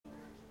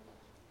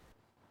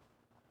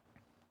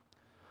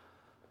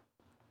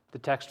The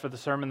text for the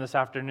sermon this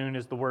afternoon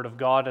is the Word of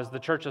God as the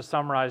Church has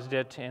summarized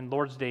it in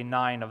Lord's Day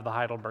 9 of the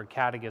Heidelberg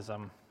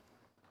Catechism.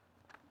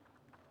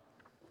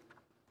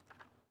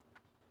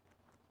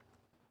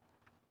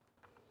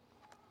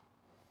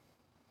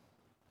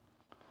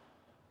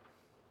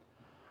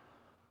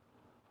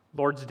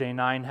 Lord's Day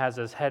 9 has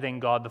as heading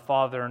God the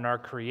Father and our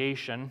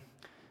creation.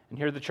 And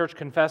here the Church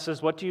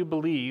confesses, what do you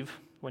believe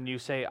when you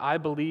say, I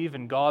believe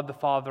in God the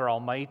Father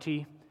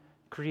Almighty,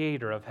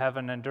 creator of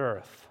heaven and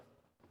earth?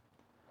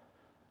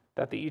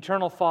 That the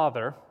eternal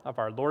Father of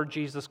our Lord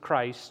Jesus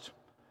Christ,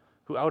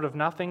 who out of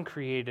nothing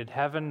created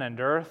heaven and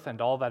earth and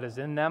all that is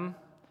in them,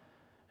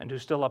 and who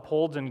still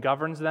upholds and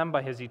governs them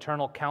by his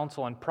eternal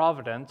counsel and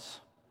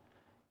providence,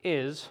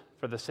 is,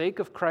 for the sake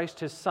of Christ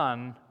his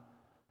Son,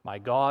 my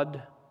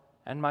God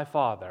and my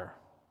Father.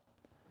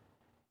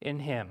 In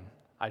him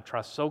I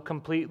trust so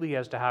completely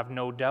as to have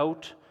no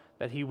doubt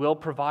that he will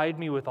provide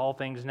me with all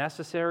things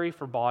necessary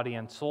for body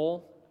and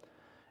soul,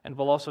 and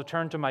will also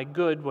turn to my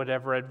good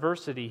whatever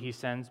adversity he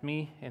sends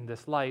me in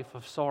this life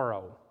of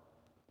sorrow.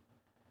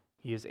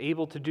 He is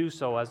able to do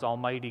so as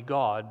Almighty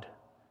God,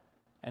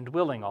 and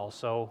willing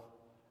also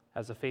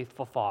as a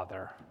faithful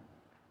Father.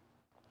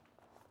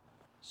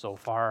 So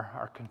far,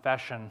 our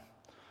confession.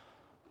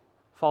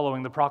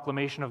 Following the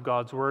proclamation of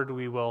God's Word,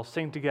 we will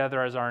sing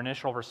together as our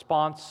initial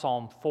response,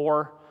 Psalm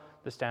 4,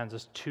 the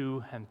stanzas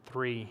 2 and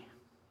 3.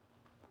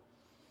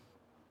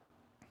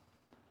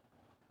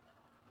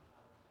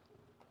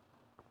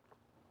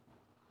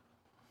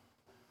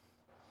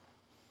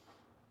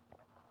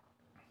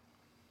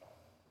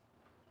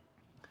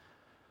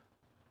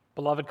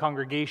 Beloved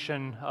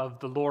congregation of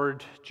the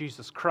Lord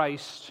Jesus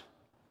Christ,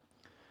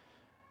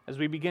 as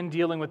we begin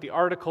dealing with the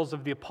articles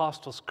of the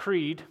Apostles'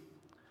 Creed,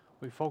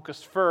 we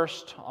focus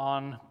first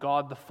on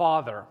God the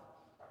Father,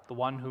 the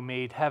one who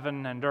made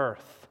heaven and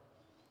earth.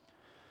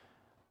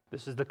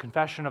 This is the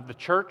confession of the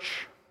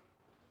Church,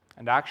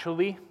 and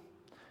actually,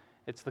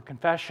 it's the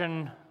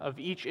confession of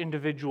each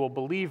individual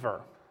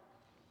believer.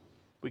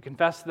 We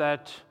confess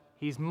that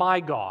He's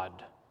my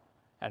God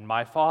and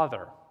my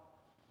Father.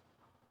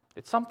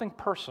 It's something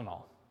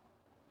personal.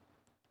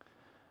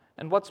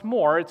 And what's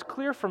more, it's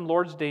clear from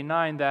Lord's Day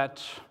 9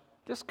 that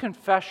this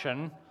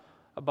confession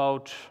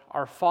about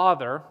our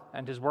Father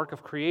and His work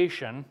of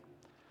creation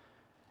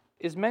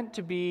is meant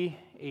to be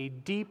a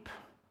deep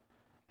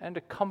and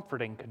a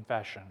comforting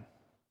confession.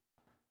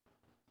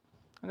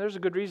 And there's a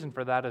good reason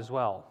for that as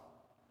well.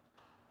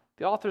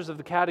 The authors of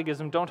the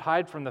Catechism don't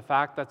hide from the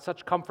fact that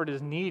such comfort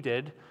is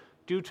needed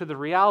due to the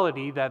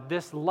reality that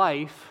this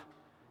life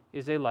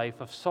is a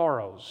life of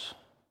sorrows.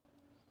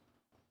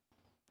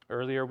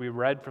 Earlier we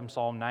read from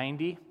Psalm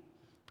 90,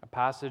 a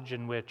passage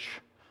in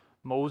which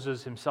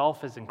Moses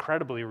himself is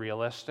incredibly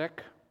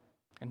realistic,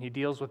 and he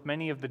deals with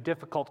many of the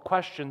difficult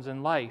questions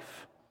in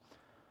life.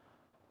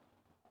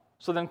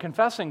 So then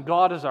confessing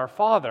God as our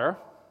Father,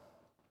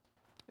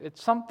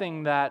 it's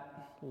something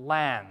that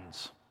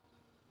lands.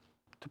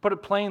 To put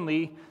it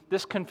plainly,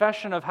 this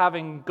confession of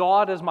having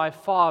God as my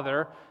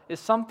Father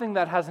is something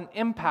that has an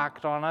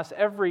impact on us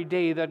every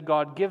day that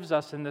God gives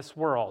us in this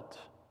world.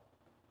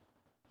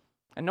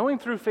 And knowing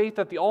through faith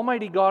that the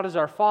Almighty God is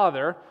our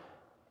Father,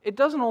 it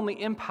doesn't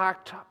only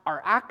impact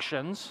our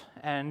actions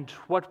and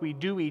what we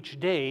do each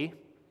day,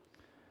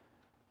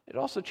 it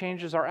also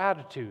changes our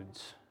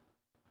attitudes.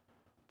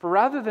 For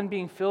rather than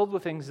being filled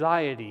with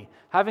anxiety,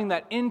 having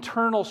that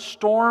internal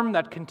storm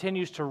that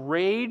continues to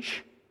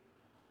rage,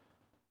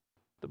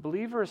 the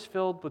believer is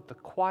filled with the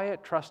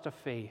quiet trust of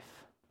faith,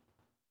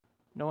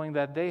 knowing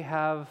that they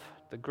have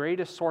the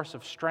greatest source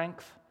of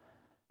strength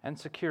and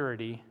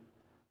security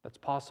that's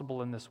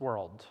possible in this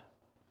world.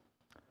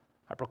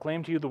 I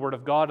proclaim to you the Word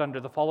of God under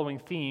the following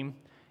theme: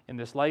 in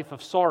this life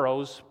of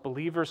sorrows,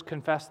 believers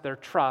confess their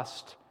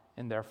trust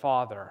in their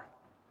Father.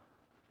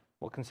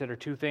 We'll consider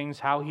two things: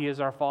 how He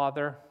is our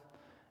Father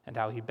and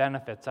how He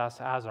benefits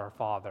us as our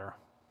Father.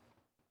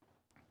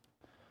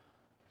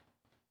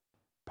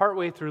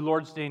 Partway through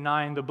Lord's Day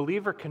 9, the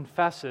believer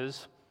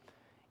confesses,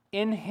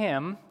 in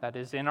Him, that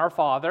is, in our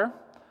Father,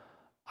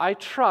 I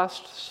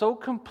trust so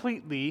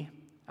completely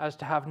as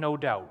to have no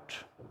doubt.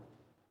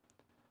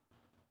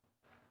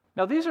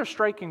 Now, these are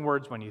striking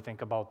words when you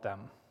think about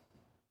them.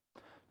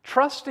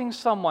 Trusting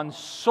someone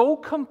so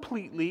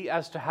completely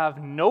as to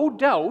have no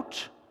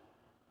doubt,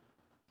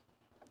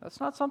 that's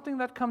not something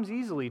that comes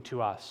easily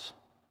to us.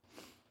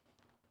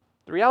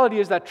 The reality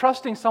is that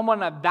trusting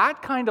someone at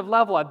that kind of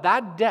level, at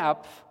that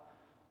depth,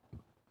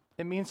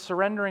 it means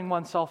surrendering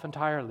oneself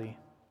entirely.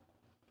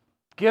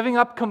 Giving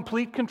up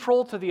complete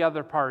control to the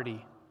other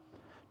party.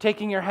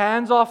 Taking your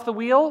hands off the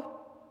wheel,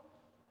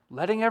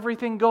 letting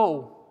everything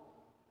go.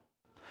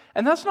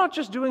 And that's not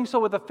just doing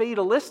so with a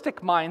fatalistic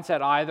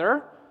mindset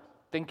either,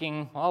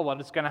 thinking, well, what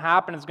is going to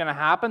happen is going to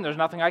happen. There's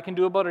nothing I can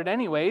do about it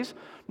anyways.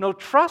 No,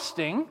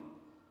 trusting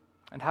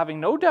and having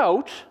no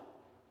doubt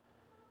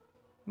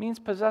means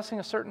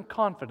possessing a certain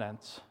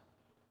confidence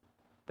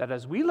that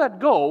as we let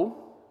go,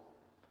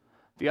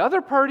 the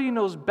other party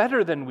knows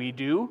better than we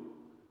do,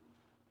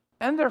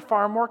 and they're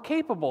far more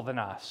capable than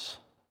us.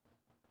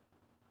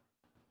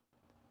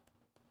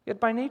 Yet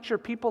by nature,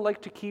 people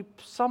like to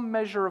keep some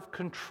measure of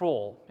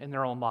control in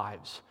their own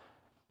lives.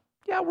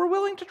 Yeah, we're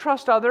willing to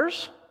trust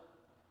others,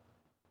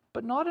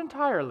 but not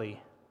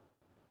entirely.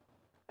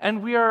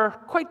 And we are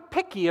quite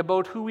picky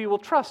about who we will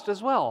trust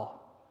as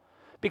well,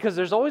 because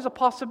there's always a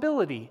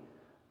possibility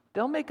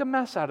they'll make a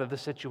mess out of the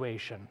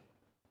situation.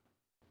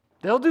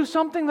 They'll do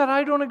something that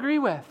I don't agree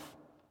with.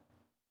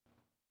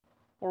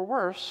 Or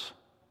worse,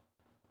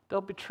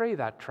 they'll betray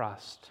that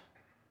trust.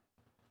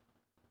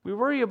 We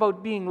worry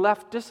about being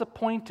left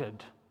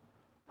disappointed,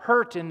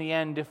 hurt in the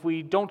end if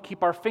we don't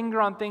keep our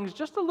finger on things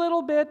just a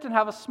little bit and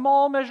have a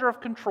small measure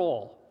of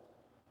control.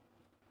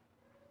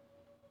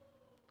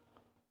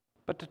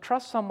 But to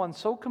trust someone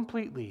so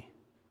completely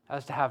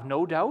as to have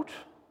no doubt,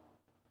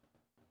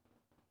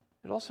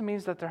 it also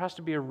means that there has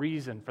to be a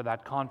reason for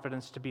that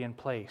confidence to be in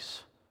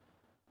place.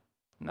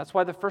 And that's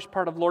why the first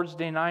part of Lord's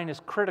Day 9 is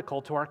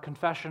critical to our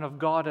confession of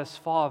God as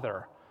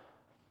Father.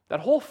 That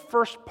whole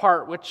first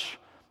part, which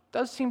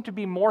does seem to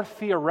be more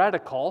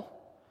theoretical,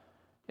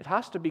 it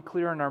has to be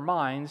clear in our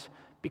minds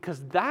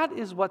because that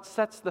is what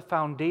sets the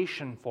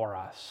foundation for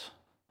us.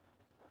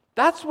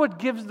 That's what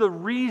gives the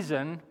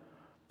reason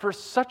for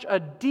such a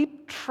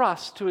deep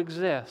trust to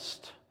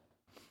exist.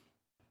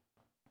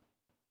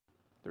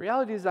 The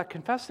reality is that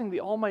confessing the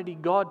Almighty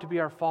God to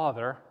be our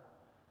Father,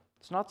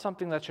 it's not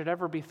something that should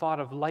ever be thought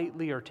of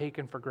lightly or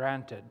taken for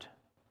granted.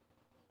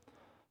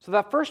 So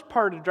that first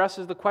part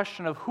addresses the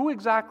question of who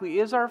exactly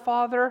is our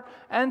Father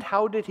and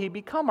how did He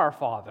become our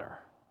Father.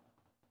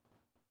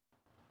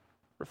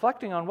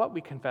 Reflecting on what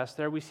we confess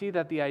there, we see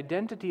that the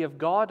identity of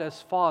God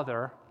as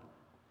Father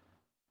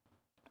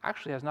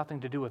actually has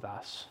nothing to do with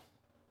us.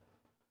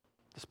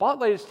 The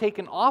spotlight is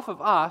taken off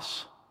of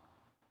us,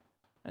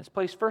 and it's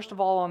placed first of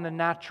all on the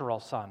natural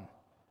Son.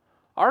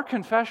 Our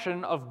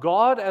confession of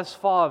God as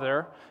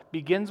Father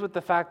begins with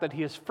the fact that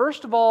He is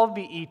first of all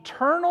the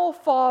eternal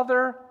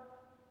Father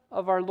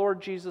of our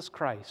Lord Jesus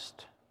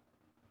Christ.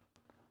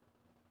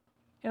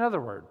 In other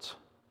words,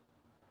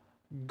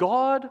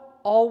 God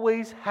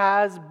always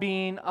has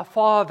been a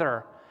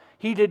Father.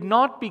 He did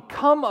not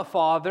become a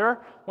father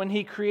when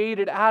He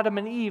created Adam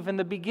and Eve in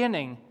the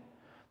beginning.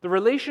 The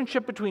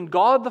relationship between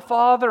God the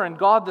Father and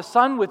God the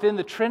Son within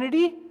the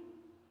Trinity,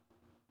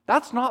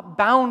 that's not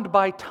bound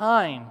by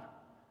time.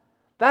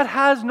 That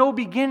has no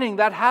beginning,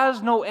 that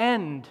has no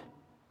end.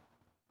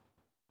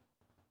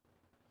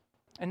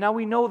 And now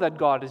we know that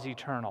God is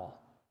eternal.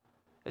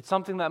 It's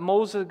something that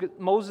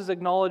Moses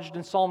acknowledged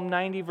in Psalm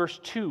 90, verse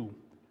 2.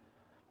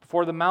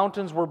 Before the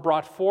mountains were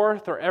brought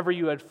forth, or ever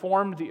you had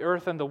formed the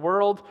earth and the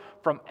world,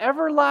 from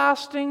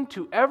everlasting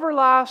to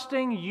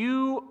everlasting,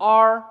 you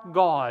are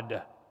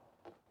God.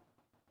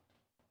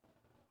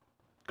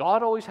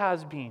 God always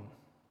has been.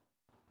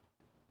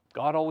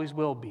 God always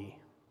will be.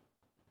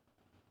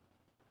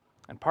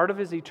 And part of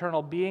His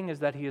eternal being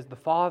is that He is the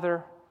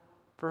Father,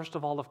 first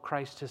of all, of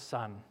Christ His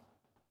Son.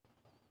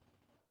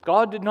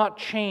 God did not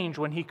change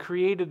when He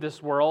created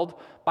this world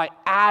by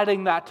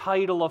adding that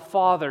title of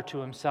Father to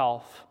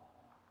Himself.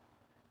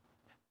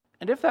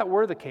 And if that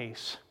were the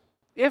case,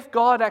 if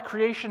God at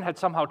creation had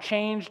somehow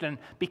changed and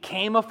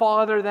became a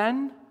Father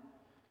then,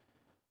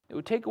 it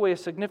would take away a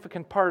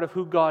significant part of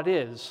who God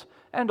is,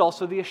 and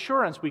also the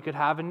assurance we could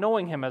have in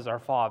knowing Him as our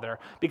Father.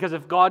 Because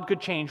if God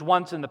could change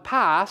once in the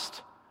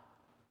past,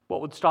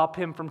 what would stop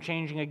Him from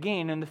changing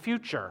again in the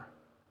future?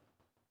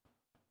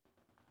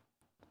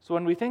 So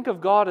when we think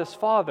of God as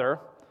Father,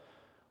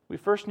 we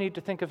first need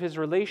to think of His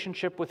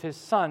relationship with His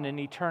Son in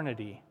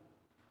eternity.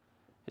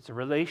 It's a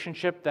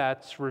relationship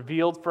that's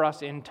revealed for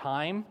us in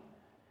time,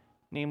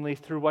 namely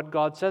through what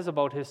God says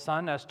about His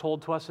Son as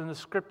told to us in the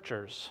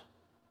Scriptures.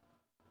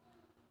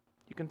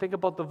 You can think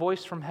about the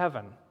voice from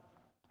heaven,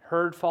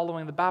 heard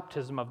following the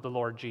baptism of the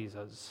Lord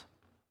Jesus.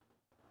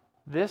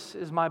 This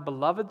is my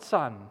beloved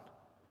Son,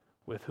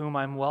 with whom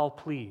I'm well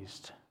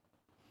pleased.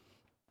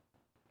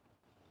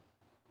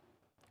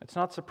 It's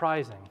not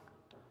surprising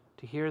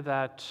to hear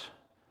that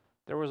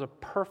there was a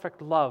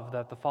perfect love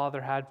that the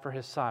Father had for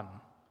His Son.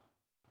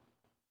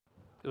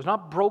 It was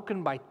not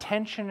broken by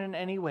tension in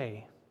any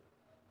way.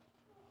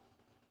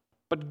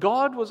 But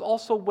God was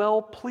also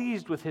well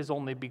pleased with His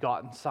only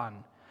begotten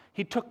Son.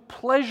 He took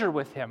pleasure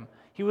with Him.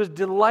 He was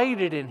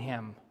delighted in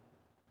Him.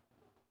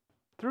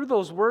 Through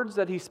those words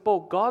that He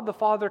spoke, God the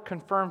Father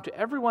confirmed to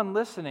everyone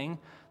listening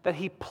that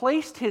He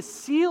placed His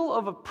seal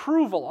of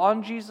approval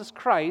on Jesus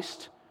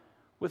Christ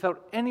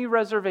without any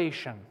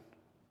reservation.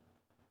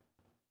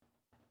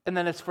 And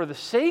then it's for the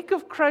sake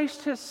of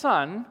Christ His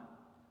Son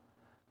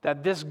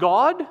that this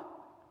God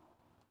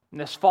and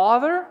this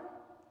Father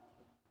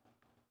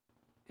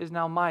is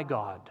now my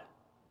God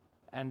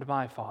and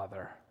my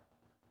Father.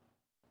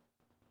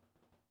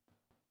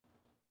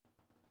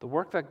 The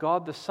work that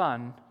God the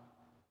Son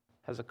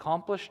has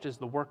accomplished is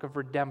the work of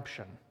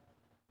redemption.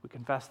 We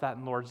confess that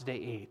in Lord's Day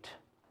 8.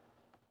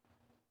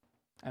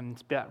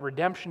 And that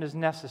redemption is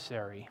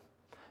necessary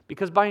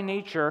because by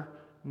nature,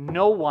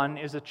 no one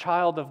is a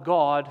child of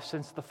God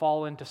since the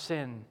fall into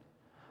sin.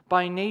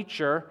 By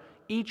nature,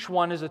 Each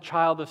one is a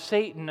child of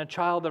Satan, a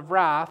child of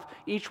wrath,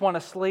 each one a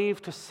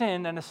slave to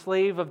sin and a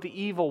slave of the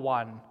evil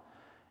one.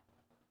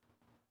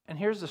 And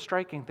here's the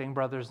striking thing,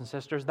 brothers and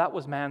sisters, that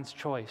was man's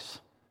choice.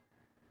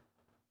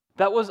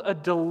 That was a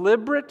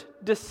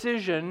deliberate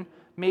decision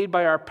made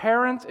by our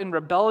parents in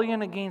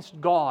rebellion against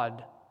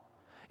God.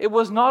 It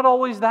was not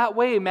always that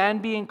way, man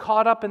being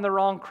caught up in the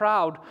wrong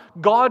crowd.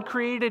 God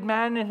created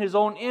man in His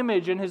own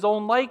image, in His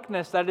own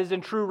likeness, that is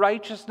in true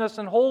righteousness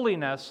and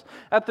holiness.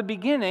 At the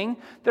beginning,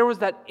 there was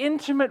that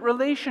intimate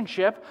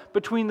relationship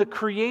between the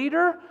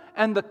Creator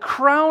and the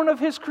crown of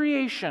His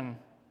creation.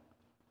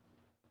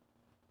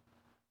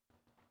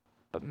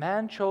 But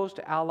man chose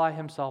to ally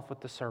himself with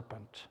the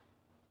serpent.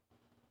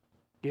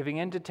 Giving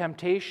in to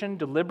temptation,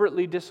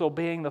 deliberately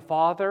disobeying the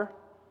Father,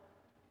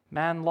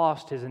 man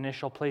lost his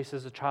initial place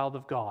as a child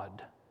of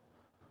God.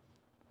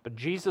 But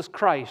Jesus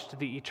Christ,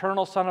 the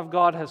eternal Son of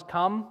God, has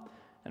come,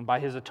 and by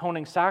His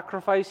atoning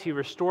sacrifice, He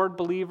restored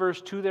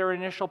believers to their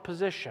initial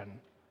position.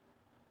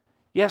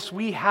 Yes,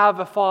 we have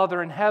a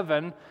Father in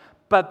heaven,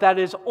 but that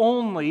is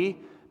only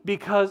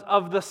because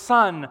of the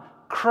Son,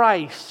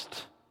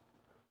 Christ.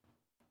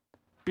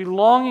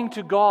 Belonging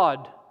to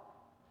God,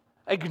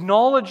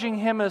 acknowledging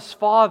Him as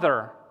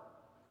Father,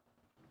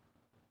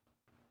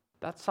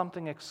 that's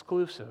something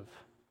exclusive.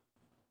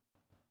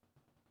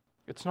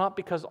 It's not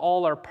because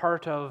all are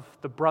part of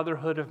the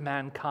brotherhood of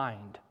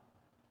mankind.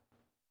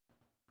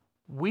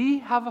 We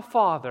have a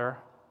Father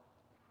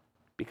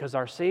because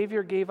our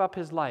Savior gave up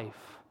His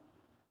life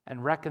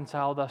and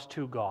reconciled us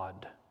to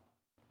God.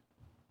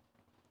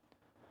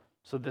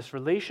 So this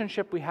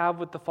relationship we have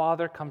with the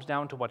Father comes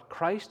down to what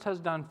Christ has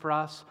done for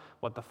us,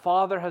 what the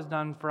Father has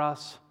done for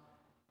us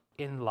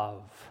in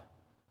love.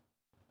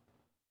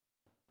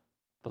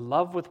 The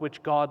love with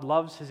which God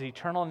loves His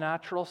eternal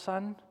natural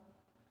Son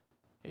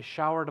is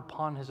showered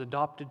upon His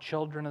adopted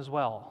children as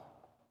well.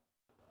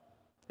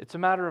 It's a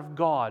matter of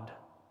God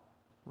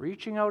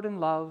reaching out in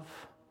love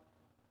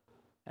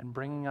and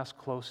bringing us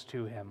close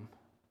to Him.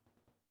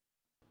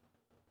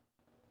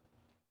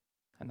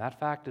 And that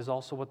fact is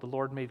also what the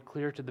Lord made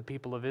clear to the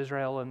people of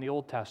Israel in the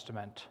Old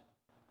Testament.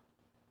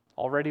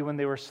 Already when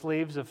they were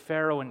slaves of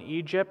Pharaoh in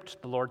Egypt,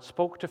 the Lord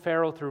spoke to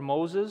Pharaoh through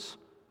Moses,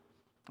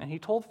 and He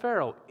told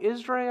Pharaoh,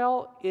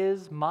 "Israel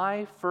is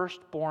my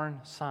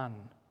firstborn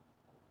son."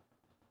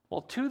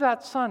 Well, to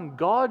that son,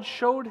 God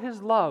showed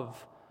His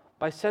love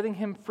by setting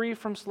him free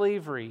from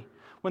slavery.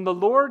 When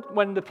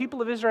the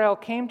people of Israel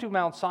came to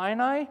Mount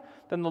Sinai,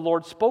 then the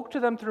Lord spoke to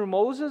them through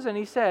Moses, and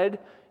He said,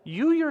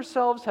 "You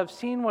yourselves have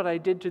seen what I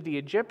did to the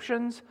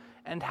Egyptians,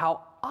 and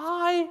how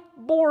I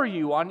bore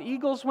you on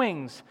eagle's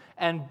wings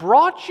and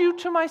brought you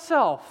to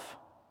myself."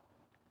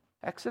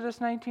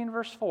 Exodus 19,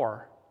 verse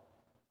 4.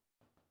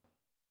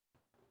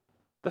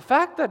 The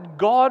fact that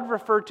God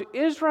referred to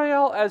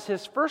Israel as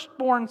His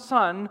firstborn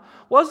son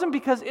wasn't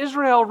because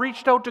Israel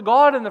reached out to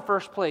God in the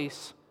first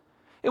place.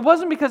 It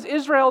wasn't because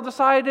Israel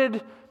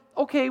decided,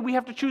 okay, we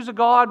have to choose a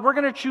God, we're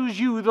going to choose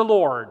you, the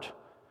Lord.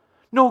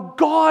 No,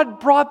 God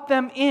brought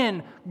them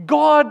in.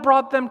 God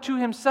brought them to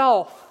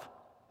Himself.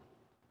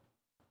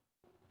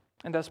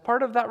 And as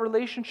part of that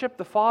relationship,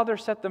 the Father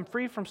set them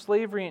free from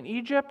slavery in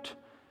Egypt,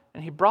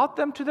 and He brought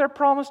them to their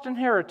promised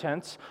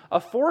inheritance, a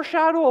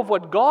foreshadow of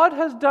what God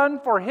has done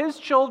for His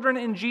children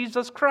in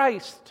Jesus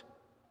Christ.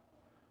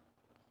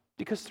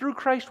 Because through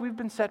Christ we've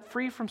been set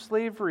free from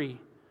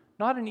slavery,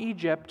 not in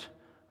Egypt,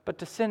 but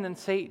to sin and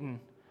Satan.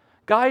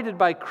 Guided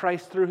by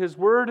Christ through His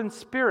Word and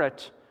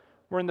Spirit,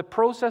 we're in the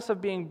process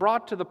of being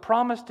brought to the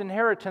promised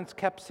inheritance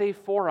kept safe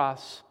for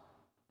us.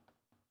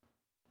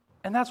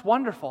 And that's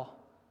wonderful.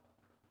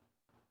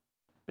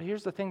 But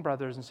here's the thing,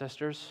 brothers and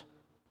sisters.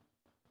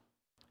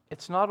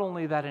 It's not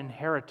only that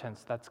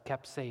inheritance that's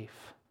kept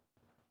safe.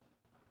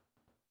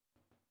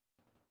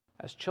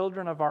 As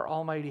children of our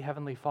Almighty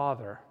Heavenly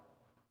Father,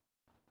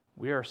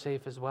 we are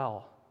safe as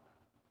well.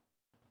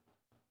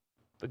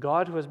 The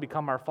God who has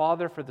become our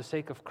Father for the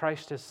sake of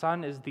Christ His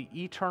Son is the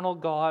eternal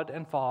God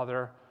and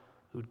Father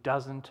who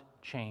doesn't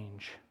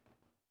change.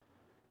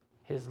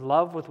 His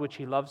love with which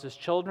He loves His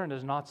children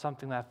is not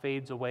something that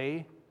fades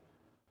away,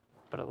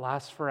 but it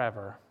lasts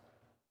forever.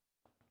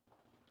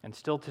 And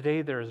still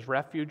today there is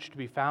refuge to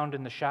be found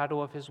in the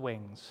shadow of His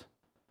wings.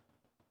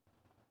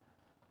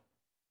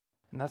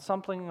 And that's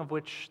something of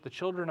which the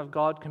children of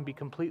God can be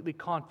completely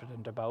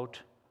confident about.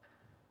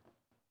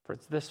 For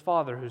it's this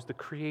Father who's the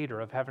creator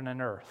of heaven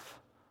and earth,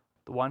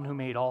 the one who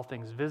made all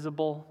things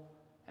visible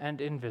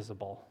and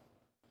invisible.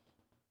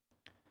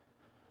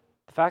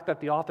 The fact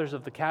that the authors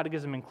of the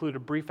Catechism include a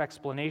brief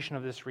explanation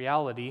of this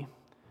reality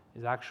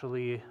is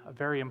actually a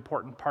very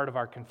important part of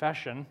our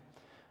confession.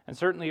 And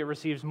certainly it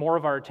receives more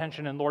of our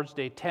attention in Lord's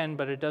Day 10,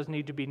 but it does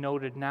need to be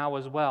noted now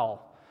as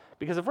well.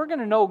 Because if we're going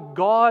to know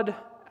God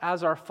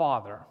as our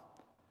Father,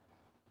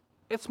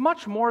 it's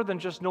much more than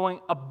just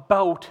knowing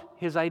about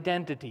His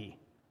identity.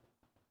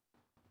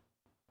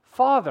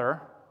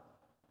 Father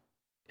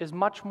is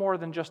much more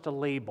than just a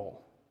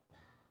label.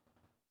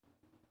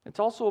 It's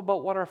also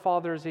about what our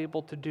Father is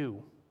able to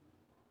do,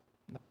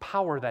 and the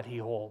power that He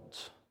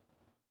holds.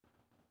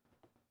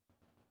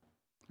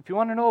 If you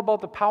want to know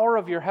about the power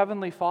of your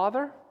Heavenly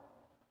Father,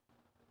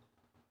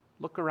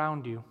 look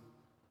around you.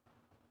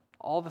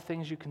 All the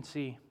things you can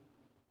see.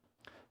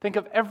 Think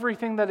of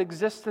everything that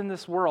exists in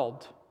this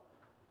world.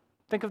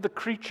 Think of the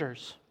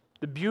creatures,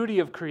 the beauty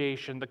of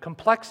creation, the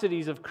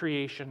complexities of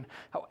creation,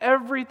 how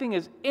everything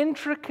is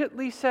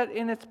intricately set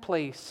in its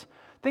place.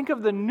 Think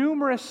of the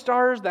numerous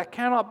stars that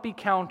cannot be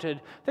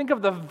counted. Think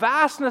of the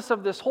vastness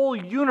of this whole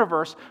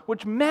universe,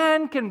 which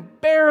man can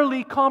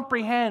barely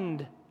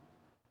comprehend.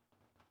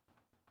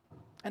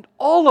 And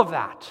all of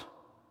that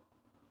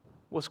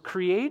was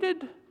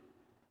created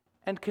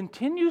and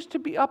continues to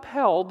be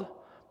upheld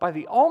by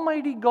the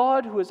Almighty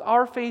God who is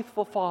our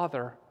faithful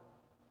Father.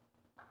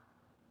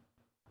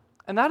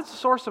 And that is a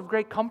source of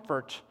great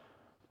comfort.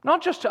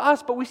 Not just to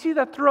us, but we see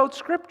that throughout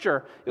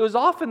Scripture. It was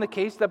often the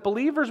case that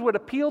believers would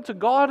appeal to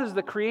God as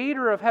the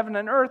creator of heaven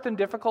and earth in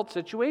difficult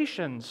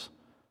situations.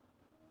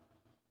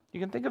 You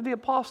can think of the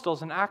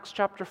apostles in Acts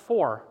chapter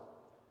 4.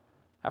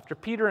 After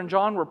Peter and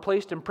John were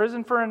placed in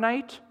prison for a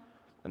night,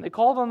 and they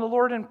called on the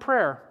Lord in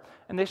prayer.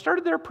 And they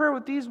started their prayer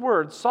with these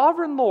words,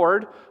 "Sovereign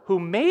Lord, who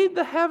made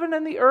the heaven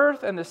and the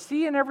earth and the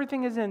sea and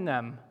everything is in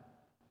them."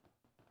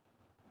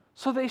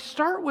 So they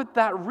start with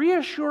that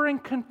reassuring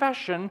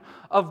confession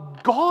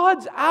of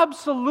God's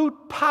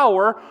absolute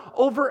power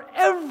over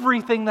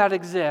everything that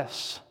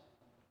exists.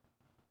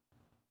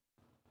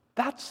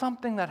 That's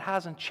something that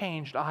hasn't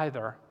changed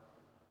either.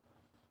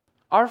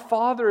 Our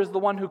Father is the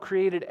one who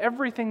created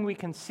everything we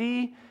can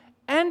see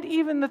and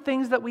even the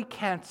things that we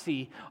can't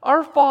see.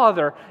 Our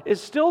Father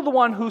is still the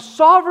one who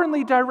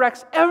sovereignly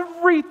directs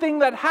everything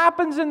that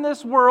happens in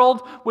this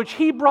world which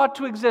He brought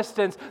to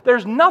existence.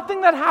 There's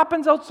nothing that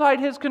happens outside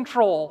His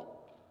control.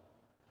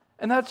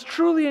 And that's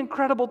truly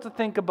incredible to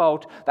think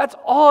about. That's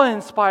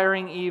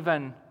awe-inspiring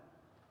even.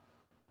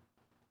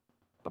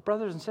 But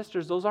brothers and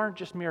sisters, those aren't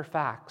just mere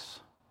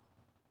facts.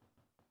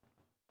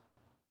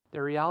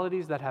 They're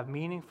realities that have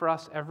meaning for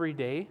us every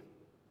day.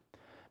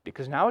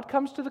 Because now it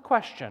comes to the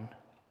question,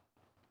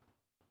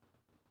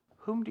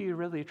 whom do you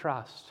really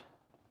trust?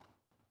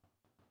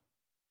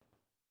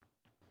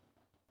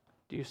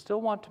 Do you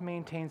still want to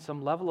maintain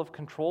some level of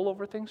control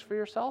over things for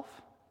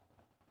yourself?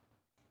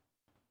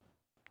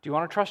 Do you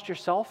want to trust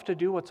yourself to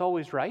do what's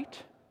always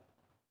right?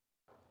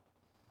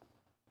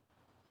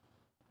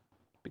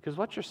 Because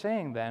what you're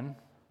saying then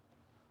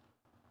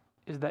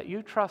is that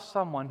you trust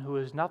someone who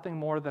is nothing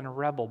more than a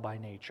rebel by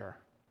nature.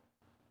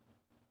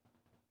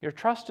 Your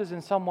trust is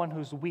in someone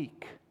who's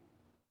weak,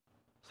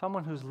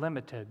 someone who's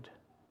limited.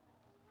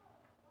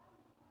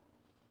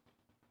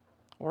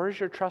 Or is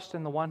your trust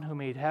in the one who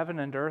made heaven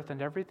and earth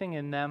and everything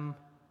in them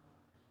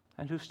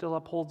and who still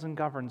upholds and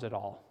governs it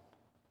all?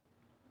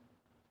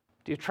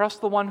 Do you trust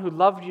the one who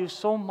loved you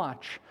so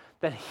much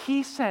that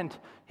He sent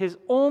His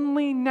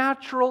only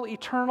natural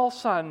eternal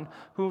Son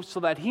so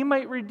that He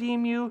might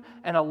redeem you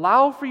and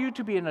allow for you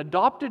to be an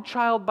adopted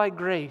child by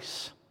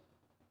grace?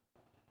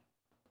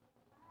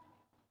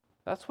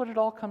 That's what it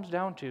all comes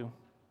down to.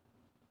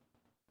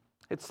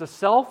 It's the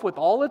self with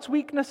all its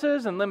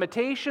weaknesses and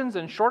limitations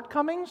and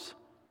shortcomings,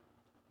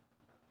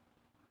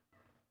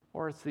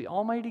 or it's the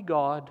Almighty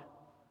God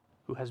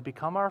who has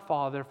become our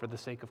Father for the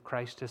sake of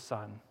Christ His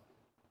Son.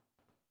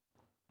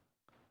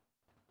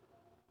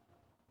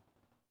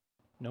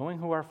 Knowing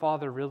who our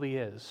Father really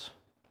is,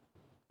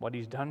 what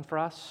He's done for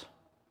us,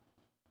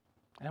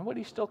 and what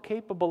He's still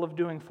capable of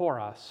doing for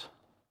us,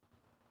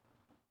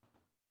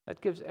 that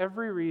gives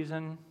every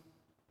reason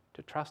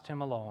to trust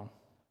Him alone.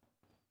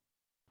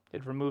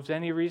 It removes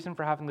any reason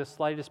for having the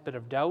slightest bit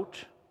of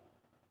doubt.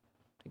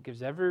 It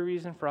gives every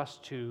reason for us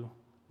to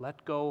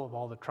let go of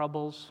all the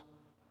troubles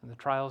and the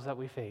trials that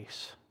we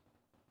face.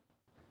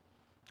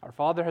 Our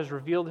Father has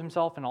revealed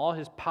Himself in all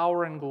His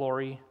power and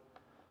glory,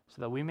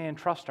 so that we may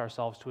entrust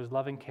ourselves to His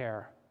loving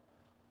care,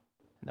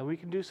 and that we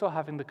can do so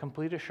having the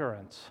complete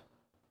assurance,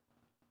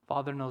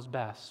 Father knows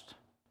best,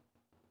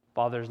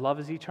 Father's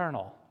love is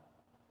eternal,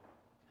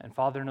 and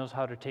Father knows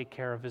how to take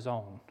care of His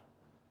own.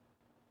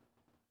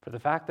 For the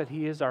fact that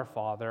He is our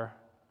Father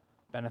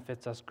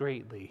benefits us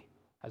greatly,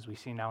 as we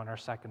see now in our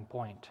second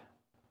point.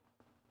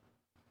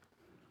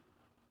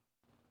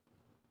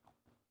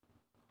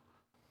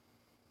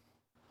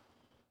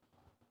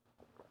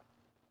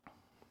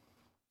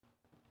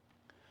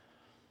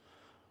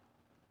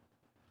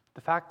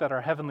 The fact that our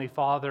Heavenly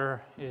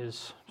Father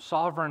is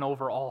sovereign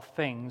over all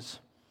things,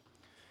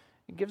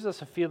 it gives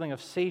us a feeling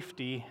of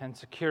safety and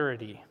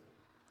security.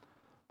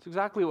 It's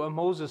exactly what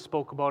Moses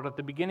spoke about at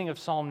the beginning of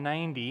Psalm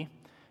 90.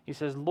 He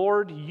says,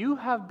 "Lord, you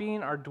have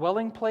been our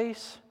dwelling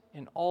place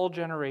in all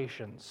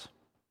generations."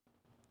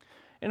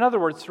 In other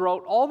words,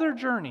 throughout all their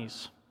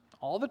journeys,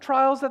 all the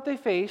trials that they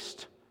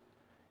faced,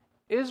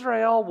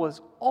 Israel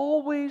was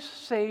always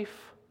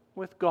safe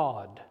with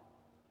God.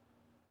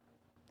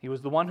 He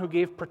was the one who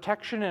gave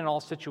protection in all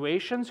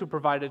situations, who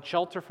provided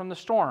shelter from the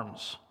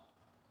storms.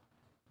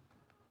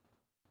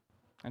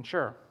 And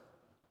sure,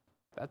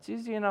 that's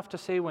easy enough to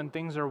say when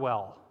things are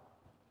well.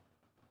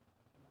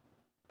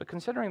 But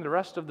considering the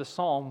rest of the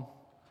psalm,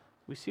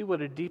 we see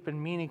what a deep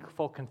and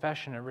meaningful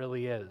confession it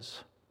really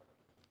is.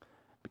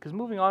 Because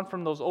moving on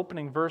from those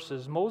opening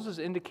verses, Moses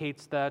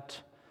indicates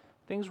that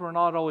things were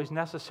not always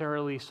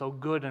necessarily so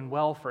good and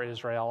well for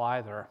Israel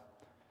either.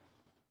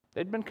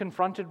 They'd been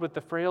confronted with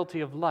the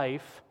frailty of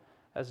life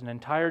as an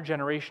entire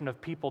generation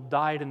of people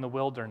died in the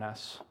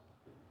wilderness.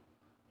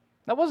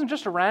 That wasn't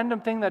just a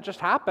random thing that just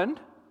happened.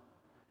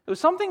 It was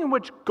something in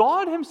which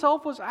God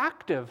himself was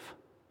active.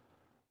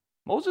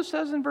 Moses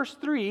says in verse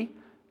 3,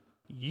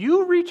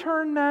 "You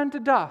return man to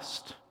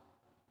dust,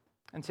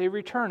 and say,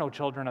 'Return, O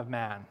children of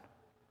man.'"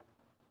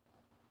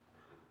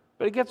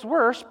 But it gets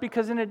worse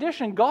because in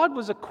addition, God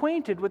was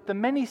acquainted with the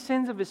many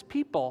sins of his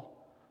people.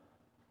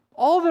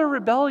 All their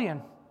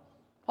rebellion,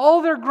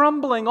 all their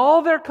grumbling,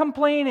 all their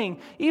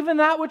complaining, even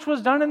that which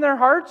was done in their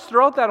hearts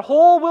throughout that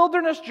whole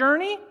wilderness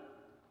journey, it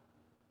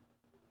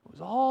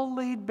was all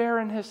laid bare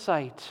in his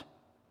sight.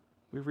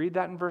 We read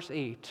that in verse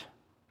 8.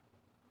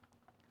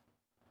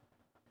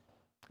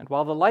 And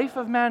while the life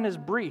of man is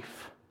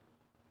brief,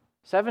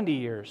 70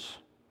 years,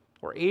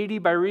 or 80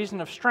 by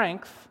reason of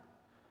strength,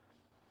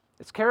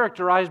 it's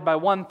characterized by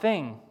one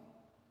thing,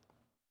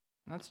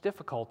 and that's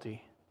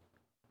difficulty.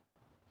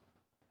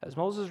 As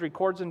Moses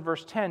records in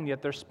verse 10,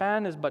 "Yet their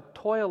span is but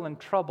toil and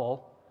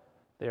trouble.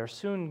 They are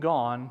soon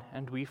gone,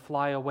 and we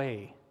fly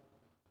away."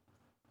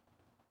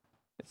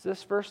 It's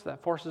this verse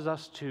that forces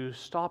us to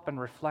stop and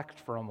reflect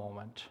for a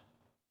moment.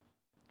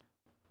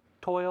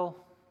 Toil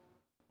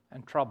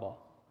and trouble.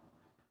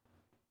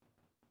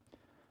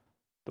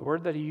 The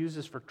word that he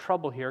uses for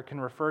trouble here can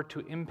refer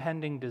to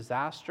impending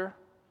disaster,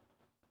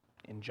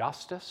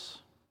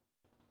 injustice,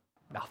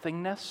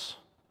 nothingness.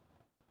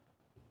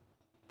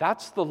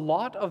 That's the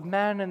lot of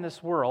man in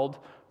this world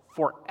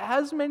for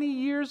as many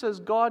years as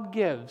God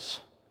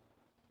gives.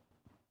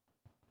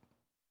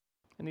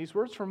 In these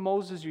words from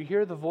Moses, you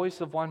hear the voice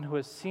of one who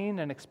has seen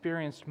and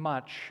experienced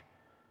much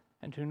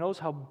and who knows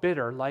how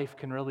bitter life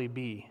can really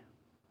be.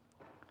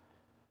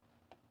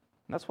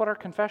 And that's what our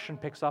confession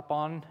picks up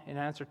on in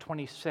answer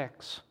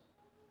 26.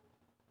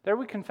 There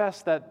we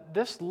confess that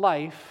this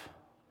life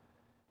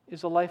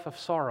is a life of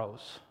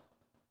sorrows,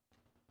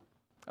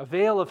 a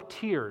vale of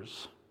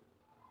tears.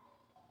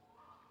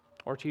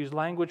 Or to use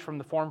language from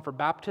the form for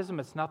baptism,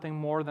 it's nothing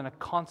more than a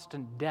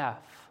constant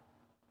death.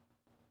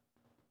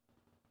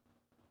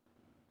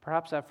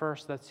 Perhaps at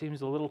first that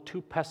seems a little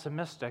too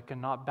pessimistic and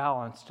not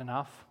balanced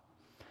enough.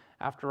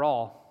 After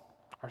all,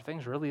 are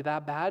things really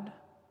that bad?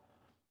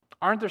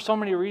 Aren't there so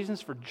many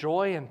reasons for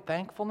joy and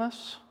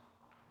thankfulness?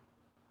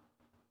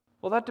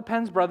 Well, that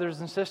depends,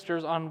 brothers and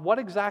sisters, on what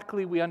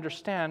exactly we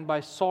understand by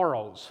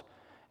sorrows.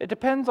 It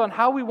depends on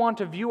how we want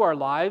to view our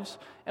lives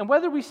and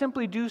whether we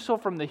simply do so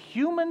from the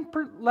human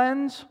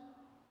lens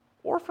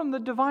or from the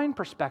divine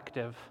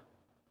perspective.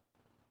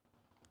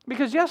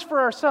 Because yes,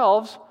 for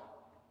ourselves,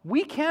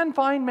 we can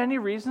find many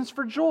reasons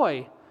for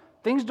joy.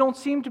 Things don't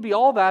seem to be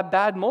all that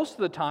bad most of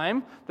the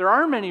time. There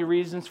are many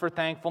reasons for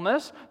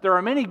thankfulness. There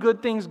are many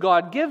good things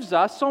God gives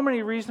us, so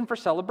many reasons for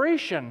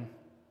celebration.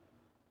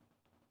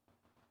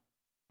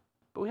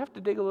 But we have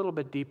to dig a little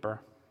bit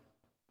deeper.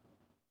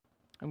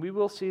 And we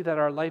will see that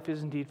our life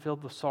is indeed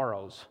filled with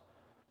sorrows.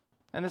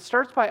 And it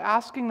starts by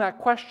asking that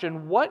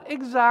question, what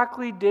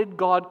exactly did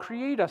God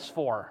create us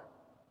for?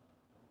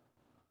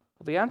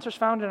 Well, the answer is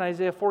found in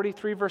Isaiah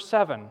 43, verse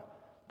 7.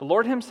 The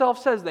Lord himself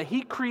says that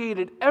he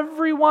created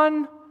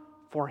everyone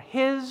for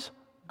his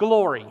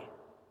glory.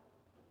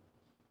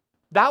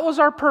 That was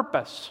our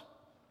purpose,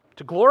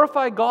 to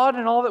glorify God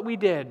in all that we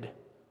did.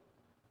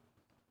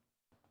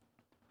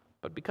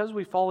 But because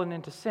we've fallen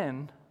into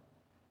sin,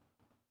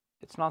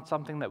 it's not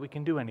something that we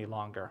can do any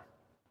longer.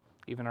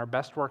 Even our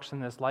best works in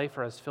this life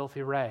are as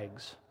filthy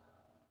rags.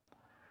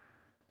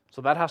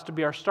 So that has to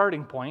be our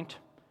starting point,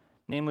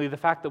 namely the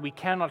fact that we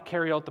cannot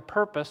carry out the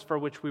purpose for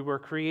which we were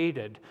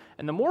created.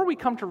 And the more we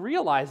come to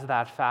realize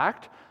that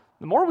fact,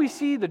 the more we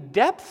see the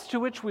depths to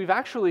which we've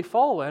actually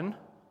fallen,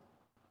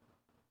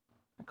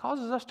 it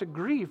causes us to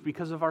grieve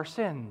because of our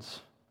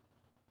sins.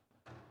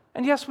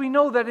 And yes, we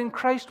know that in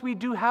Christ we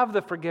do have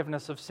the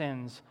forgiveness of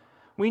sins.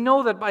 We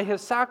know that by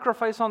his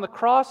sacrifice on the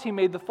cross, he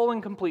made the full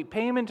and complete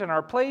payment in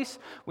our place.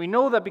 We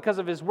know that because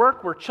of his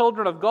work, we're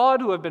children of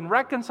God who have been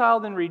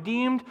reconciled and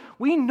redeemed.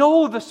 We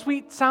know the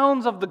sweet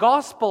sounds of the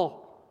gospel.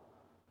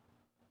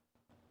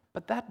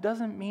 But that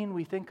doesn't mean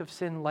we think of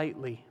sin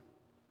lightly,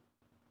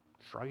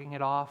 shrugging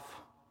it off,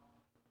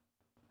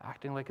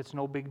 acting like it's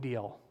no big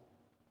deal.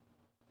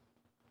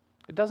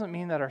 It doesn't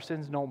mean that our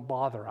sins don't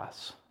bother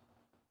us.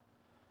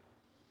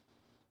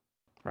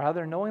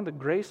 Rather, knowing the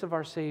grace of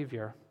our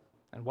Savior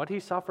and what he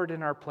suffered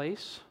in our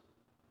place,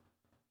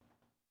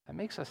 that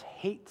makes us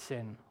hate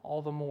sin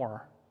all the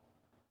more.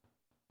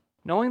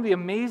 Knowing the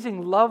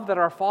amazing love that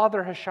our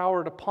Father has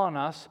showered upon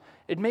us,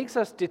 it makes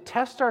us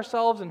detest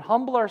ourselves and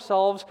humble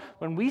ourselves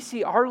when we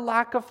see our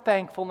lack of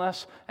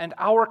thankfulness and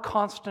our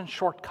constant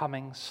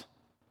shortcomings.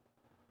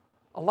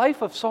 A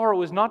life of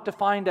sorrow is not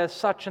defined as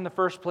such in the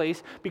first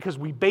place because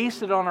we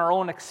base it on our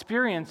own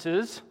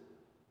experiences.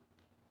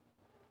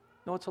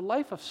 No, it's a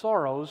life of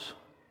sorrows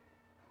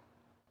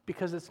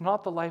because it's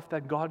not the life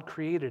that God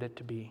created it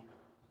to be.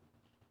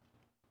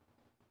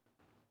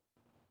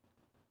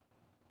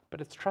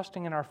 But it's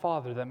trusting in our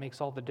Father that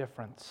makes all the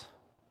difference.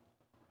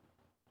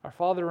 Our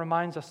Father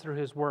reminds us through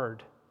His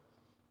Word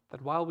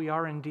that while we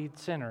are indeed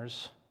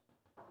sinners,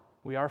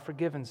 we are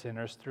forgiven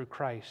sinners through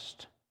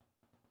Christ.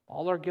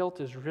 All our guilt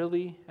is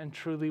really and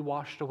truly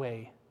washed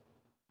away.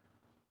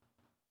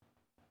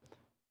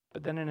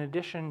 But then in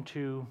addition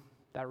to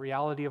that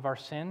reality of our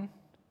sin,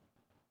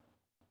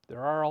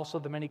 there are also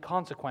the many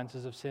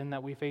consequences of sin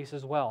that we face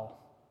as well.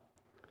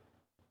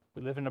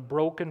 We live in a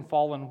broken,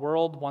 fallen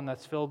world, one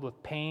that's filled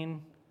with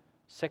pain,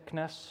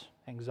 sickness,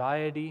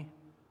 anxiety,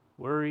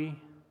 worry,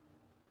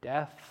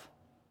 death.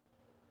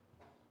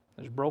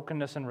 There's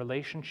brokenness in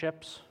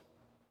relationships,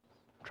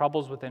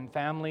 troubles within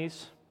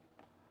families,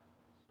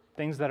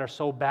 things that are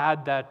so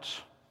bad that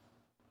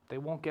they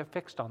won't get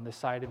fixed on this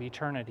side of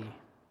eternity.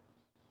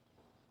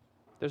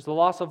 There's the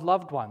loss of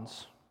loved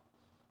ones,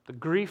 the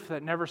grief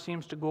that never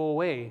seems to go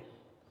away.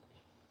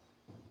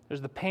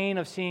 There's the pain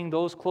of seeing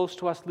those close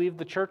to us leave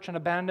the church and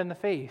abandon the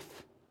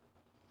faith.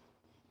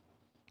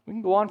 We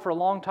can go on for a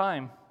long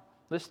time,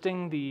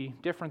 listing the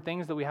different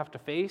things that we have to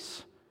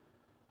face.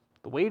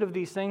 The weight of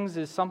these things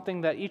is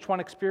something that each one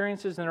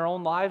experiences in their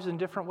own lives in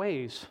different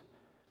ways.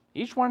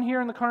 Each one here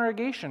in the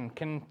congregation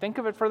can think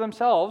of it for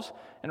themselves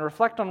and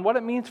reflect on what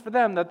it means for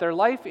them that their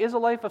life is a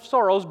life of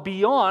sorrows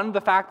beyond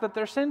the fact that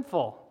they're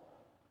sinful.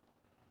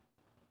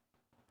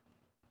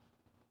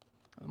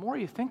 The more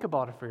you think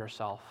about it for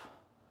yourself,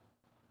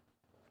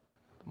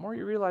 the more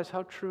you realize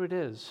how true it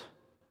is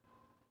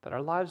that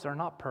our lives are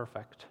not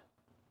perfect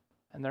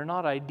and they're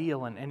not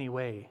ideal in any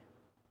way.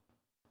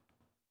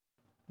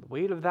 The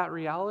weight of that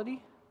reality,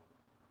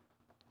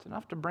 it's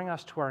enough to bring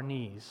us to our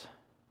knees,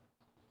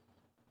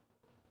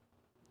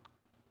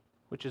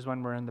 which is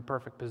when we're in the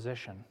perfect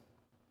position.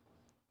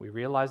 We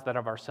realize that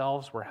of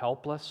ourselves we're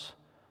helpless.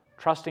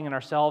 Trusting in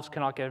ourselves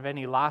cannot give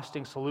any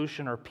lasting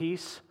solution or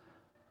peace,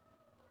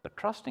 but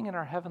trusting in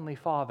our Heavenly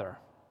Father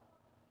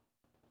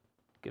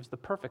gives the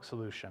perfect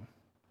solution,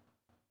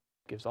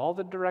 gives all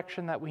the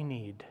direction that we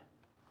need.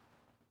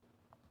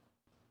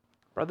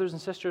 Brothers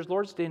and sisters,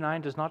 Lord's Day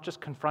 9 does not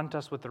just confront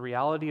us with the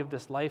reality of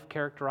this life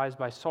characterized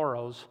by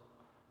sorrows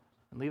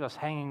and leave us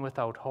hanging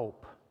without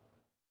hope.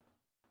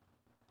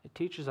 It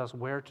teaches us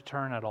where to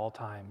turn at all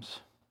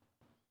times.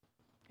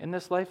 In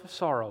this life of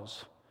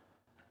sorrows,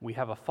 we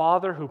have a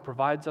Father who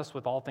provides us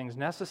with all things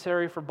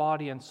necessary for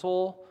body and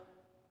soul,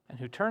 and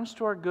who turns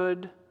to our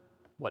good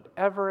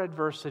whatever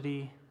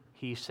adversity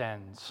He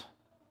sends.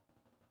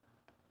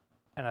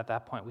 And at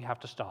that point, we have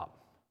to stop.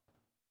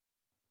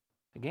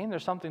 Again,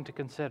 there's something to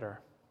consider.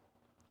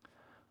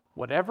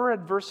 Whatever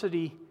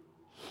adversity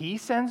He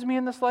sends me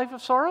in this life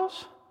of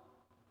sorrows,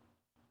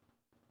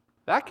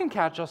 that can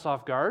catch us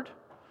off guard.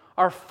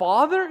 Our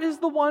Father is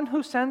the one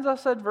who sends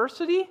us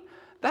adversity?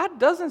 That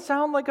doesn't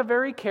sound like a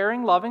very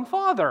caring, loving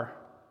Father.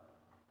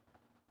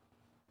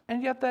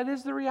 And yet that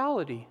is the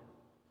reality.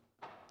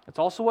 It's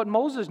also what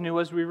Moses knew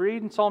as we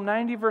read in Psalm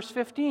 90, verse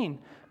 15.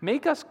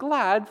 Make us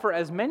glad for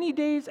as many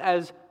days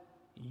as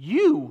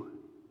you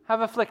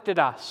have afflicted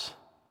us.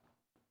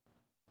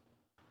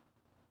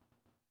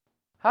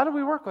 How do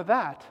we work with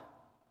that?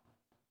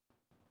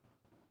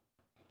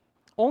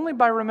 Only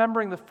by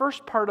remembering the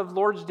first part of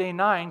Lord's Day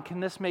 9 can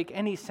this make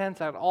any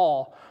sense at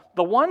all.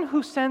 The one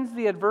who sends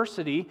the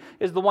adversity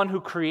is the one who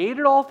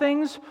created all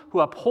things, who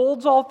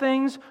upholds all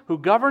things, who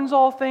governs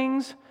all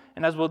things.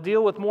 And as we'll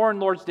deal with more in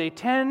Lord's Day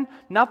 10,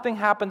 nothing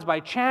happens by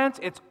chance.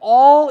 It's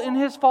all in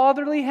His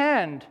fatherly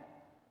hand.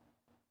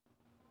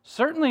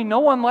 Certainly no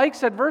one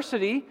likes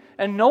adversity,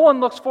 and no one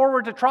looks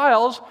forward to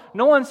trials.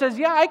 No one says,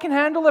 yeah, I can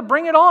handle it,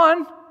 bring it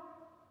on.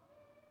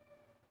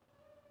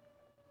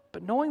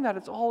 But knowing that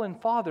it's all in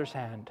Father's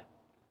hand,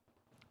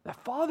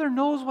 that Father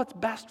knows what's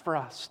best for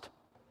us,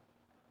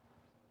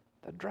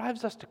 that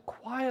drives us to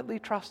quietly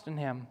trust in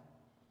Him,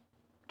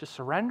 to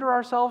surrender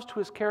ourselves to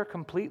His care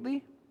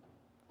completely,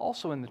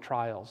 also in the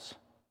trials.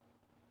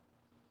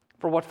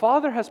 For what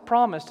Father has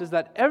promised is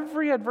that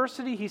every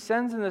adversity He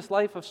sends in this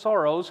life of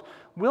sorrows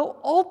will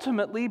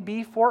ultimately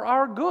be for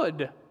our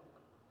good.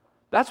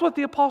 That's what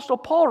the Apostle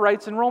Paul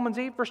writes in Romans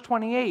 8, verse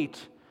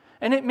 28.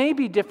 And it may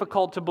be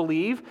difficult to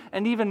believe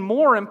and even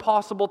more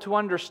impossible to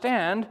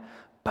understand,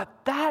 but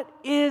that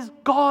is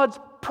God's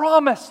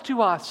promise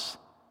to us.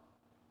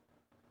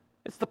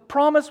 It's the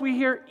promise we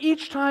hear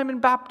each time in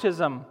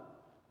baptism.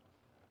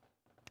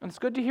 And it's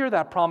good to hear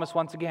that promise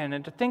once again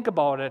and to think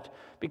about it,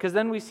 because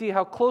then we see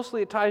how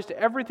closely it ties to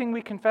everything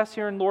we confess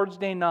here in Lord's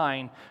Day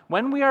 9.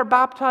 When we are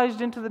baptized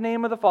into the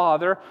name of the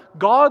Father,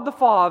 God the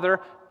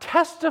Father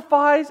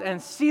testifies and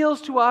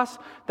seals to us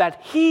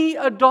that He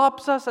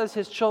adopts us as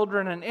His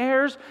children and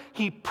heirs.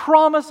 He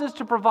promises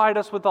to provide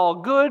us with all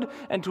good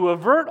and to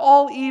avert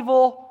all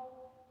evil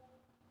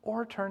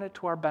or turn it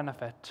to our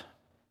benefit.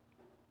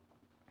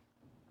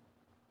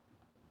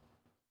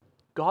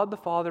 God the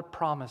Father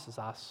promises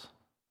us.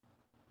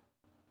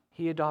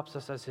 He adopts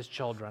us as His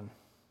children.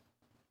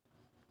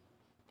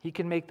 He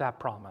can make that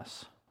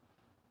promise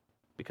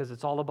because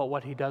it's all about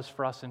what He does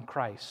for us in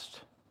Christ.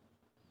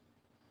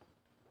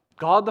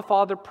 God the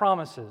Father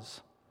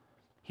promises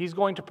He's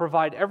going to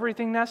provide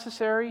everything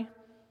necessary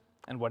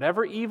and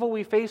whatever evil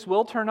we face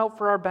will turn out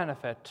for our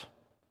benefit.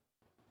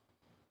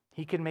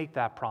 He can make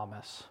that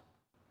promise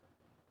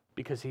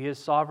because He is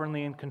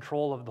sovereignly in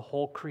control of the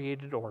whole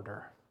created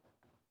order.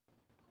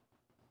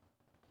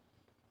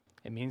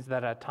 It means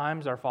that at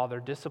times our Father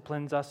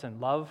disciplines us in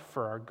love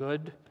for our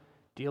good,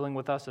 dealing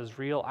with us as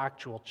real,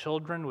 actual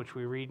children, which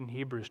we read in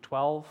Hebrews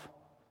 12.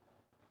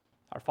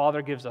 Our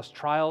Father gives us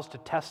trials to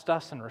test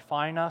us and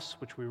refine us,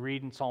 which we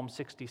read in Psalm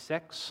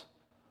 66.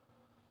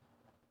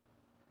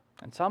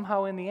 And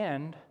somehow in the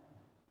end,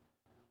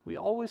 we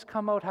always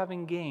come out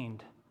having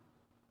gained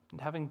and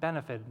having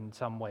benefited in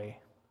some way.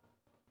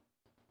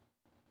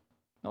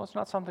 No, it's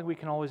not something we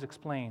can always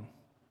explain.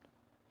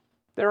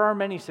 There are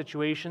many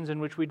situations in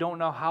which we don't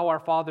know how our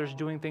Father's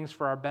doing things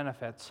for our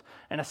benefits.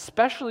 And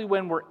especially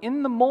when we're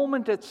in the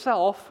moment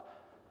itself,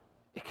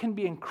 it can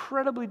be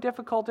incredibly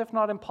difficult, if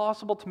not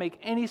impossible, to make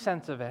any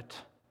sense of it.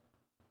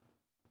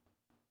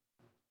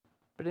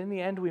 But in the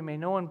end, we may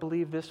know and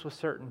believe this with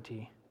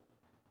certainty.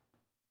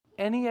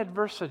 Any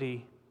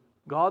adversity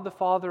God the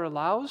Father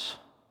allows,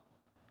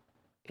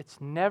 it's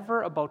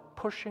never about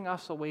pushing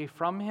us away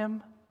from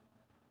Him.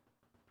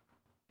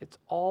 It's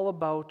all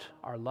about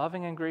our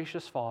loving and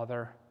gracious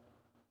Father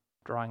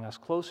drawing us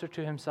closer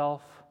to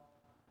Himself,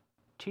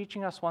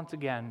 teaching us once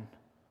again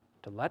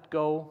to let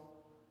go,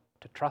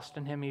 to trust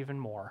in Him even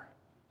more.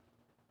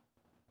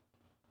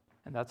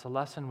 And that's a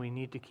lesson we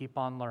need to keep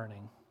on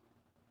learning.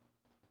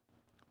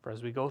 For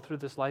as we go through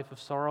this life of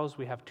sorrows,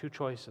 we have two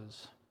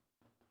choices.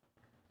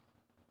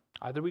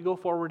 Either we go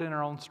forward in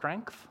our own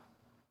strength,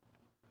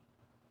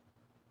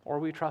 or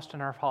we trust in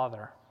our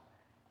Father.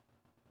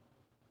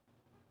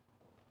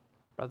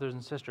 Brothers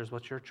and sisters,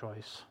 what's your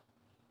choice?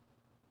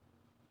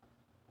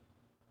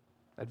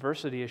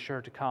 Adversity is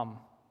sure to come.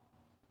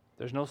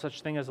 There's no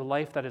such thing as a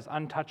life that is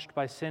untouched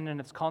by sin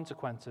and its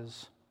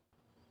consequences.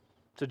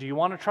 So do you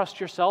want to trust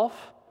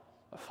yourself,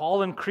 a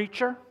fallen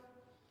creature?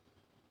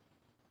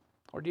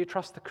 Or do you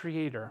trust the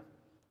Creator,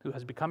 who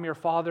has become your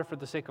Father for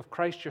the sake of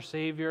Christ your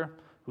Savior,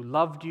 who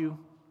loved you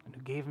and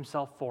who gave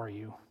Himself for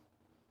you?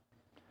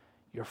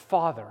 Your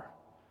Father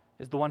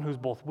is the one who's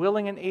both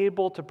willing and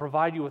able to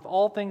provide you with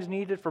all things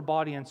needed for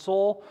body and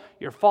soul.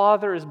 Your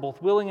Father is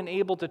both willing and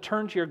able to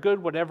turn to your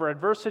good whatever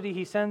adversity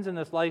He sends in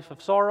this life of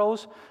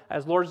sorrows.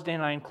 As Lord's Day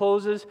 9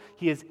 closes,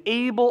 He is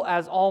able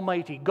as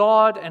Almighty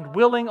God and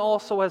willing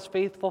also as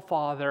faithful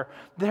Father.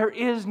 There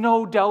is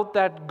no doubt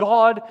that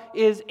God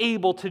is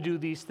able to do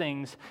these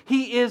things.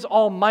 He is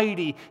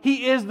Almighty.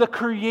 He is the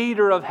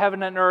Creator of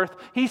heaven and earth.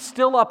 He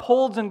still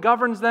upholds and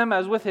governs them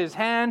as with His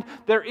hand.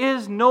 There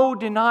is no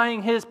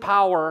denying His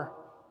power.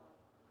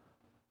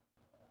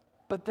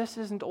 But this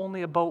isn't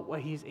only about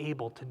what He's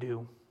able to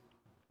do.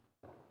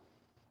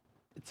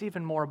 It's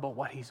even more about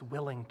what He's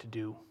willing to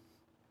do.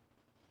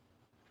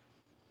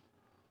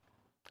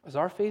 As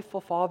our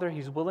faithful Father,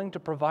 He's willing to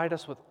provide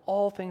us with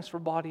all things for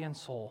body and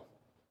soul.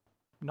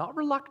 Not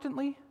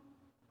reluctantly.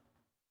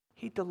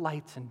 He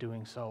delights in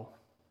doing so.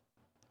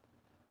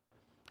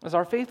 As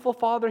our faithful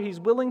Father, He's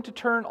willing to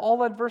turn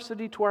all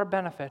adversity to our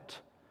benefit.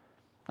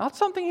 Not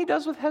something He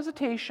does with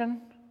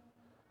hesitation,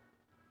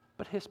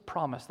 but His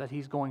promise that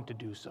He's going to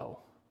do so.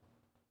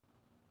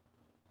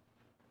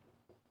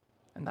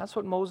 And that's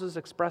what Moses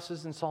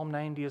expresses in Psalm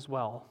 90 as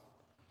well.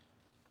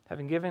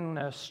 Having given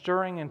a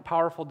stirring and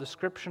powerful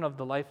description of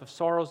the life of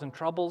sorrows and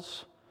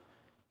troubles,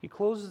 he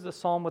closes the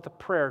psalm with a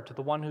prayer to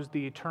the one who's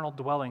the eternal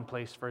dwelling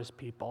place for His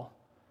people.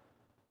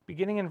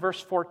 Beginning in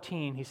verse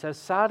 14, he says,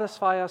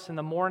 "Satisfy us in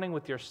the morning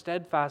with your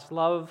steadfast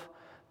love,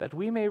 that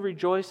we may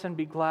rejoice and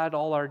be glad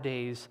all our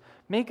days.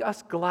 Make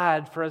us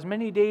glad for as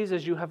many days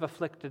as you have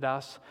afflicted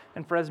us,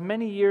 and for as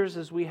many years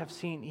as we have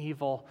seen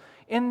evil.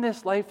 In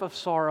this life of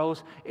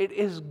sorrows, it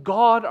is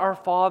God our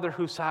Father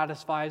who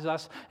satisfies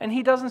us, and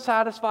He doesn't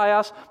satisfy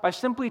us by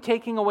simply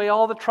taking away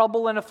all the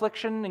trouble and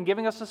affliction and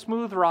giving us a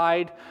smooth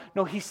ride.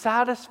 No, He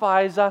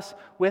satisfies us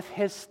with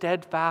His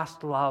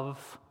steadfast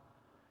love.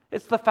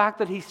 It's the fact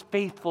that He's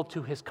faithful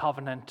to His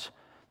covenant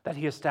that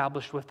He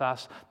established with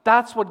us.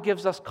 That's what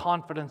gives us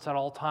confidence at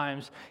all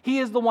times. He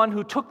is the one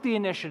who took the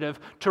initiative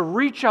to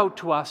reach out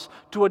to us,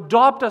 to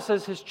adopt us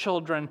as His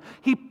children.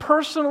 He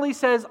personally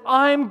says,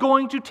 I'm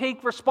going to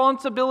take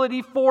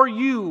responsibility for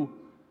you.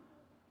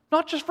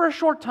 Not just for a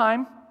short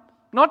time,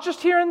 not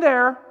just here and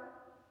there,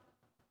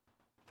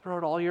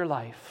 throughout all your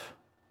life.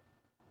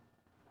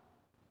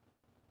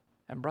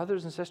 And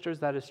brothers and sisters,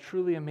 that is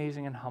truly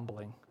amazing and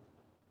humbling.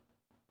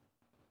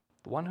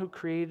 The one who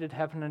created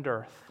heaven and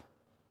earth,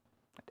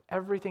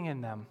 everything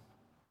in them,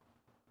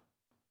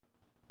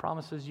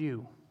 promises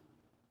you,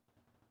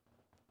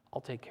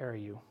 I'll take care of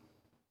you.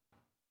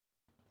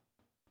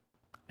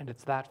 And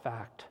it's that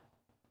fact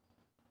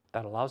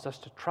that allows us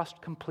to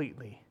trust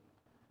completely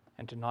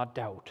and to not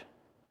doubt.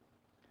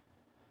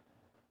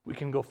 We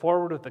can go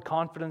forward with the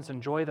confidence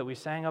and joy that we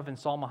sang of in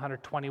Psalm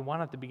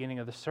 121 at the beginning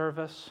of the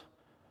service,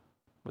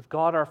 with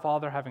God our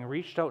Father having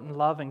reached out in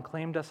love and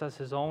claimed us as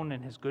His own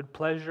in His good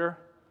pleasure.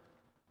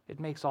 It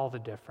makes all the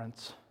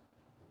difference.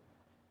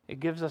 It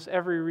gives us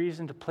every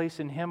reason to place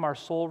in Him our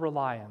sole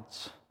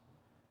reliance.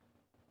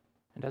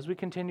 And as we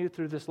continue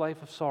through this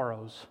life of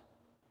sorrows,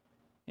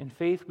 in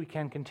faith we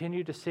can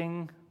continue to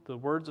sing the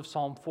words of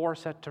Psalm 4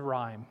 set to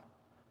rhyme.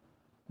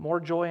 More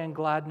joy and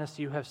gladness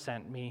you have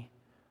sent me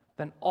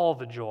than all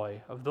the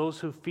joy of those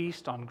who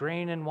feast on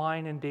grain and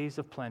wine in days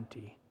of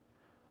plenty.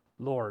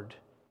 Lord,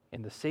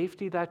 in the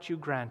safety that you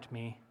grant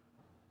me,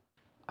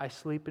 I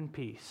sleep in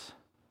peace,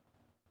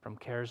 from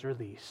cares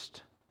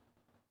released.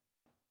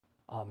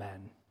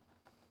 Amen.